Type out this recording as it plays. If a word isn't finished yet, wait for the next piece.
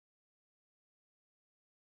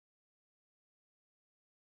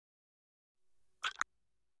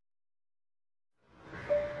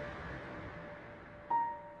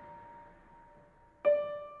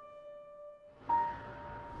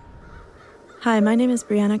Hi, my name is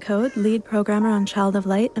Brianna Code, lead programmer on Child of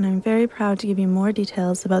Light, and I'm very proud to give you more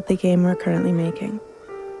details about the game we're currently making.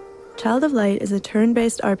 Child of Light is a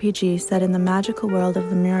turn-based RPG set in the magical world of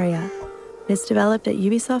Lemuria. It is developed at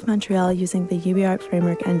Ubisoft Montreal using the UbiArt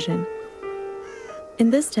framework engine.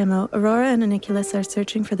 In this demo, Aurora and Aniculus are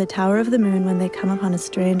searching for the Tower of the Moon when they come upon a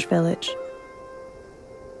strange village.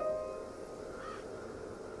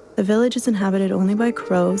 The village is inhabited only by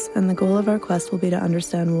crows, and the goal of our quest will be to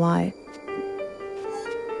understand why.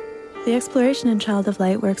 The exploration in Child of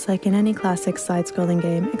Light works like in any classic side-scrolling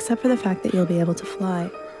game, except for the fact that you'll be able to fly.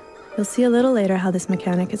 You'll see a little later how this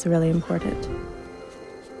mechanic is really important.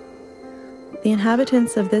 The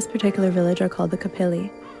inhabitants of this particular village are called the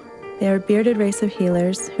Capilli. They are a bearded race of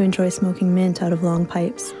healers who enjoy smoking mint out of long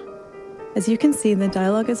pipes. As you can see, the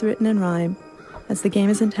dialogue is written in rhyme, as the game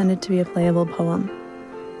is intended to be a playable poem.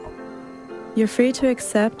 You're free to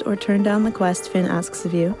accept or turn down the quest Finn asks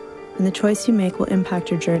of you, and the choice you make will impact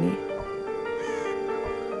your journey.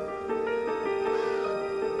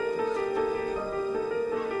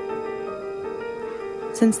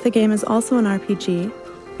 Since the game is also an RPG,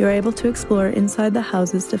 you are able to explore inside the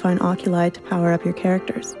houses to find oculi to power up your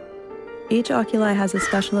characters. Each oculi has a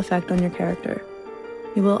special effect on your character.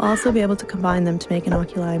 You will also be able to combine them to make an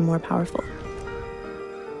oculi more powerful.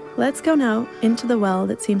 Let's go now into the well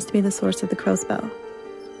that seems to be the source of the crow spell.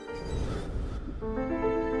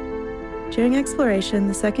 During exploration,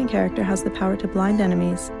 the second character has the power to blind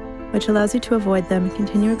enemies, which allows you to avoid them and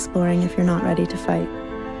continue exploring if you're not ready to fight.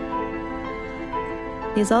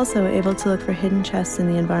 He is also able to look for hidden chests in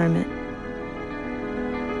the environment.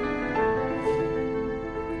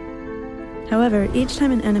 However, each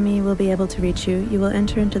time an enemy will be able to reach you, you will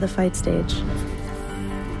enter into the fight stage.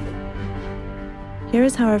 Here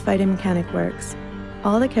is how our fighting mechanic works.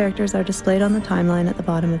 All the characters are displayed on the timeline at the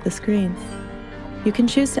bottom of the screen. You can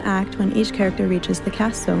choose to act when each character reaches the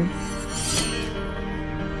cast zone.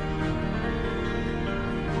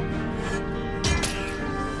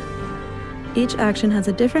 Each action has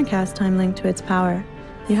a different cast time linked to its power.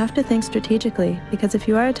 You have to think strategically, because if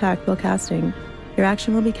you are attacked while casting, your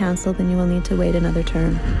action will be cancelled and you will need to wait another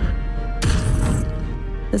turn.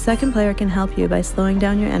 The second player can help you by slowing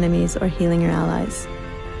down your enemies or healing your allies.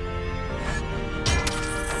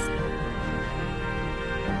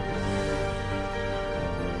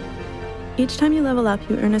 Each time you level up,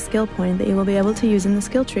 you earn a skill point that you will be able to use in the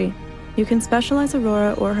skill tree. You can specialize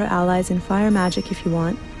Aurora or her allies in fire magic if you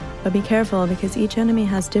want, but be careful because each enemy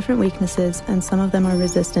has different weaknesses and some of them are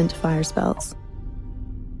resistant to fire spells.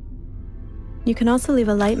 You can also leave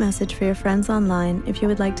a light message for your friends online if you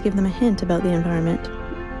would like to give them a hint about the environment.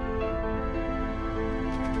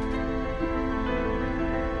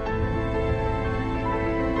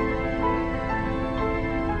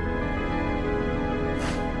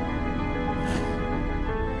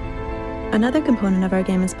 Another component of our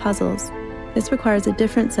game is puzzles. This requires a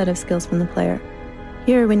different set of skills from the player.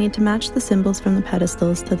 Here, we need to match the symbols from the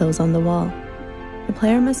pedestals to those on the wall. The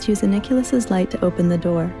player must use Aniculus's light to open the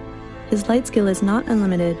door. His light skill is not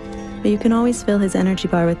unlimited, but you can always fill his energy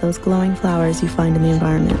bar with those glowing flowers you find in the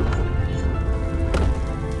environment.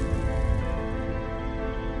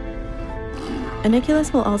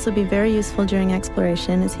 Aniculus will also be very useful during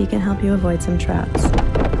exploration as he can help you avoid some traps.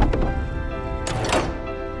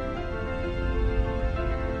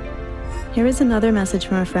 Here is another message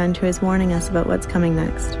from a friend who is warning us about what's coming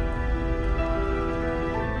next.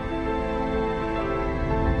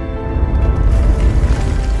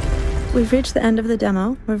 We've reached the end of the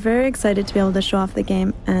demo. We're very excited to be able to show off the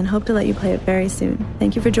game and hope to let you play it very soon.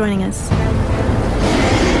 Thank you for joining us.